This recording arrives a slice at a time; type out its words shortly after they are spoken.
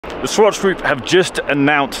The Swatch Group have just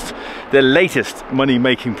announced their latest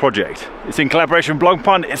money-making project. It's in collaboration with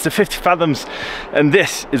Blancpain, it's the 50 Fathoms, and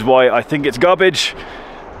this is why I think it's garbage,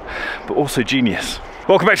 but also genius.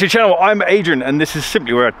 Welcome back to the channel, I'm Adrian, and this is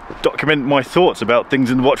simply where I document my thoughts about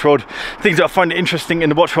things in the watch world, things that I find interesting in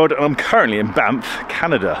the watch world, and I'm currently in Banff,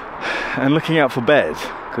 Canada, and looking out for bears,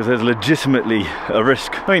 because there's legitimately a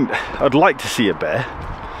risk. I mean, I'd like to see a bear,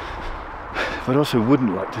 but I also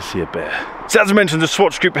wouldn't like to see a bear. So as I mentioned, the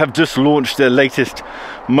Swatch Group have just launched their latest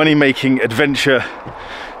money-making adventure.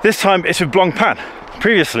 This time it's with Blancpain.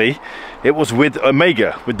 Previously, it was with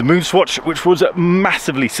Omega, with the Moon Swatch, which was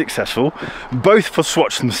massively successful, both for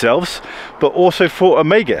Swatch themselves, but also for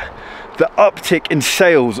Omega. The uptick in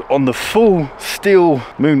sales on the full steel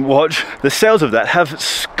Moon watch, the sales of that have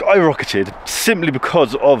skyrocketed simply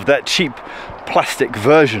because of that cheap plastic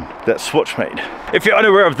version that Swatch made. If you're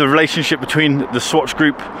unaware of the relationship between the Swatch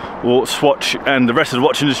Group or Swatch and the rest of the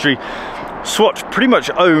watch industry, Swatch pretty much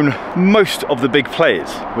own most of the big players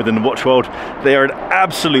within the watch world. They are an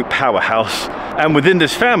absolute powerhouse, and within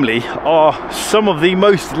this family are some of the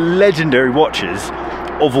most legendary watches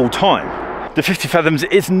of all time. The 50 Fathoms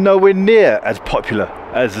is nowhere near as popular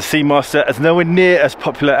as the Seamaster, as nowhere near as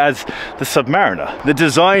popular as the Submariner. The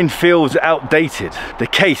design feels outdated, the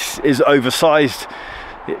case is oversized,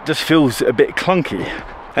 it just feels a bit clunky.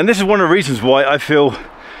 And this is one of the reasons why I feel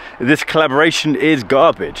this collaboration is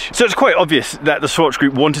garbage. So it's quite obvious that the Swatch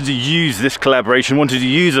Group wanted to use this collaboration, wanted to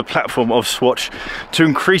use a platform of Swatch to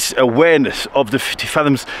increase awareness of the 50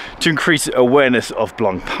 Fathoms, to increase awareness of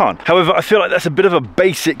Blancpain. However, I feel like that's a bit of a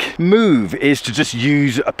basic move, is to just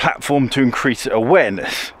use a platform to increase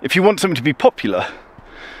awareness. If you want something to be popular,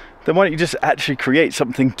 then why don't you just actually create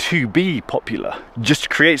something to be popular?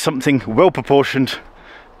 Just create something well proportioned,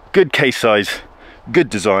 good case size,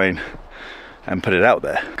 good design, and put it out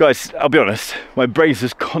there. Guys, I'll be honest, my brain's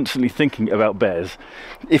just constantly thinking about bears.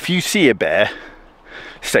 If you see a bear,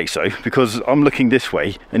 say so, because I'm looking this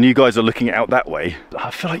way and you guys are looking out that way.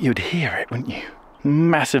 I feel like you'd hear it, wouldn't you?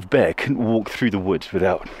 Massive bear couldn't walk through the woods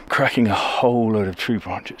without cracking a whole load of tree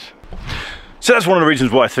branches. So that's one of the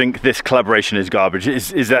reasons why I think this collaboration is garbage,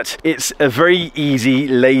 is that it's a very easy,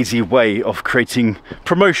 lazy way of creating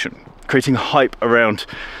promotion, creating hype around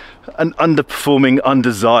an underperforming,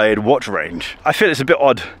 undesired watch range. I feel it's a bit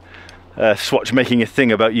odd, Swatch making a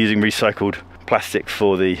thing about using recycled plastic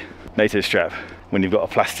for the NATO strap, when you've got a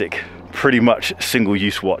plastic, pretty much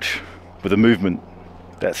single-use watch with a movement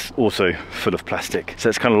that's also full of plastic. So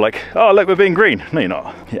it's kind of like, oh look, we're being green. No, you're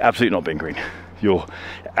not. You're absolutely not being green. You're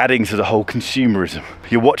adding to the whole consumerism.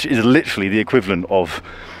 Your watch is literally the equivalent of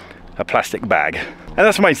a plastic bag. And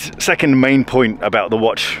that's my second main point about the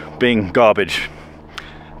watch being garbage.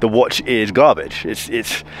 The watch is garbage.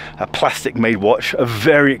 It's a plastic made watch, a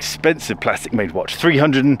very expensive plastic made watch.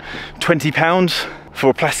 £320 for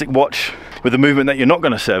a plastic watch with a movement that you're not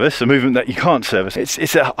going to service, a movement that you can't service.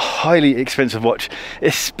 It's a highly expensive watch,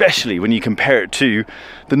 especially when you compare it to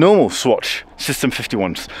the normal Swatch System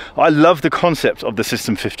 51s. I love the concept of the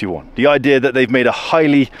System 51. The idea that they've made a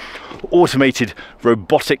highly automated,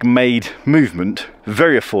 robotic made movement,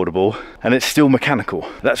 very affordable, and it's still mechanical.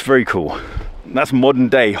 That's very cool. That's modern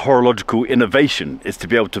day horological innovation, is to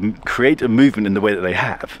be able to create a movement in the way that they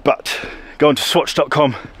have. But go onto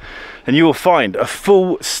swatch.com and you will find a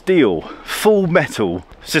full steel, full metal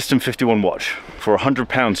System 51 watch for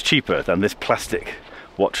 £100 cheaper than this plastic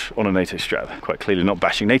watch on a NATO strap. Quite clearly not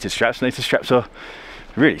bashing NATO straps. NATO straps are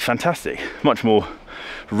really fantastic, much more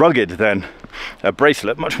rugged than a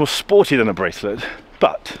bracelet, much more sporty than a bracelet,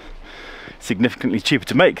 but significantly cheaper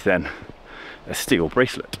to make than a steel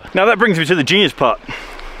bracelet. Now that brings me to the genius part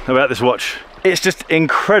about this watch. It's just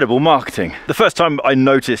incredible marketing. The first time I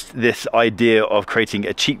noticed this idea of creating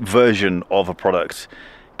a cheap version of a product,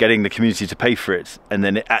 getting the community to pay for it, and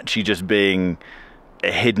then it actually just being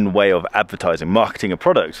a hidden way of advertising, marketing a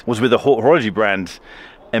product, was with the horology brand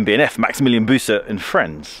MB&F, Maximilian Busser and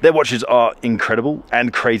Friends. Their watches are incredible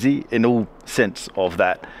and crazy in all sense of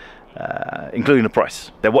that, including the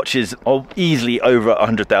price. Their watches are easily over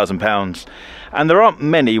 £100,000, and there aren't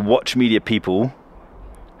many watch media people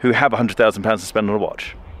who have £100,000 to spend on a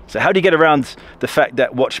watch. So how do you get around the fact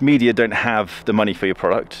that watch media don't have the money for your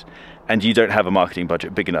product, and you don't have a marketing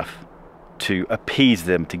budget big enough to appease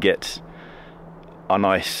them to get a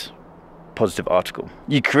nice positive article?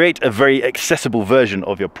 You create a very accessible version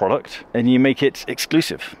of your product and you make it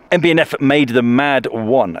exclusive. MB&F made the Mad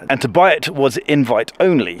 1, and to buy it was invite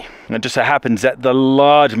only. And it just so happens that the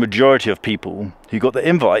large majority of people who got the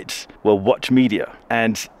invites were watch media.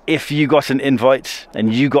 And if you got an invite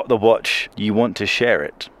and you got the watch, you want to share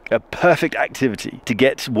it. a perfect activity to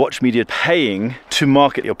get watch media paying to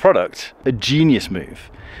market your product. A genius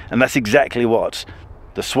move. And that's exactly what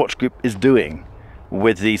the Swatch Group is doing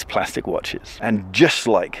with these plastic watches. And just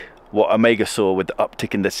like what Omega saw with the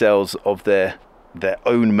uptick in the sales of their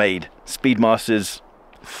own made Speedmasters,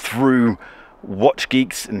 through watch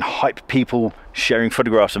geeks and hype people sharing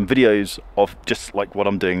photographs and videos of just like what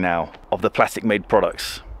I'm doing now, of the plastic made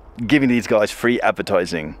products, giving these guys free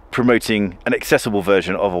advertising, promoting an accessible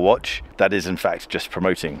version of a watch that is in fact just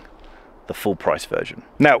promoting the full price version.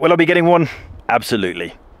 Now, will I be getting one?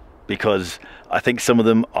 Absolutely, because I think some of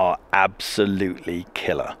them are absolutely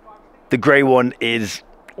killer. The grey one is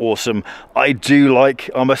awesome.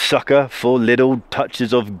 I'm a sucker for little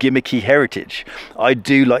touches of gimmicky heritage. I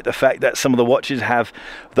do like the fact that some of the watches have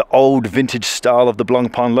the old vintage style of the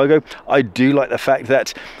Blancpain logo. I do like the fact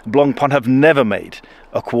that Blancpain have never made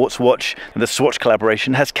a quartz watch, and the Swatch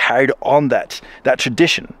collaboration has carried on that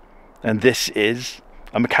tradition. And this is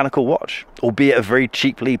a mechanical watch, albeit a very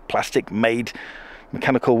cheaply plastic made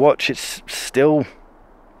mechanical watch. It's still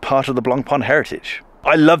part of the Blancpain heritage.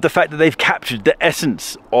 I love the fact that they've captured the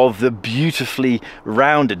essence of the beautifully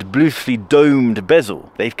rounded, beautifully domed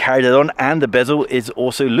bezel. They've carried it on, and the bezel is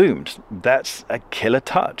also loomed. That's a killer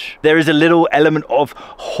touch. There is a little element of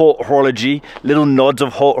haute horology, little nods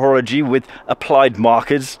of haute horology with applied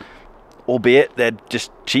markers, albeit they're just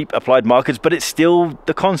cheap applied markers, but it's still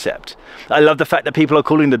the concept. I love the fact that people are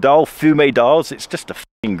calling the dial fume dials. It's just a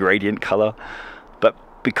f***ing gradient color, but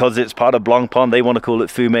because it's part of Blancpain, they want to call it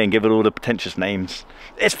fume and give it all the pretentious names.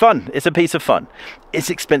 It's fun. It's a piece of fun.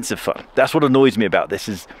 It's expensive fun. That's what annoys me about this,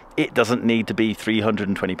 is it doesn't need to be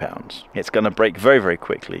 £320. It's going to break very, very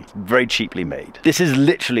quickly. Very cheaply made. This is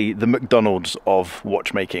literally the McDonald's of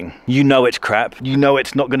watchmaking. You know it's crap. You know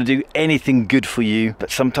it's not going to do anything good for you,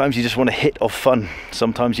 but sometimes you just want a hit of fun.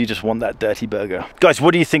 Sometimes you just want that dirty burger. Guys,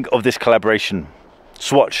 what do you think of this collaboration?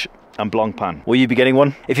 Swatch and Blancpain. Will you be getting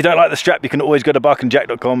one? If you don't like the strap, you can always go to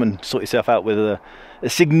barkandjack.com and sort yourself out with a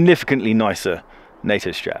significantly nicer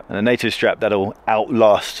NATO strap, and a NATO strap that'll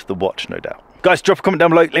outlast the watch, no doubt. Guys, drop a comment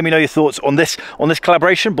down below. Let me know your thoughts on this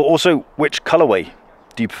collaboration, but also which colorway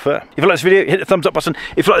do you prefer? If you like this video, hit the thumbs up button.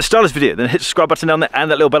 If you like the style of this video, then hit the subscribe button down there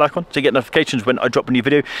and that little bell icon to get notifications when I drop a new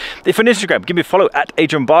video. If you're on Instagram, give me a follow at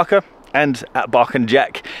Adrian Barker and at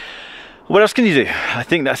barkandjack. What else can you do? I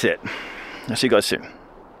think that's it. I'll see you guys soon.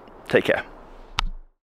 Take care.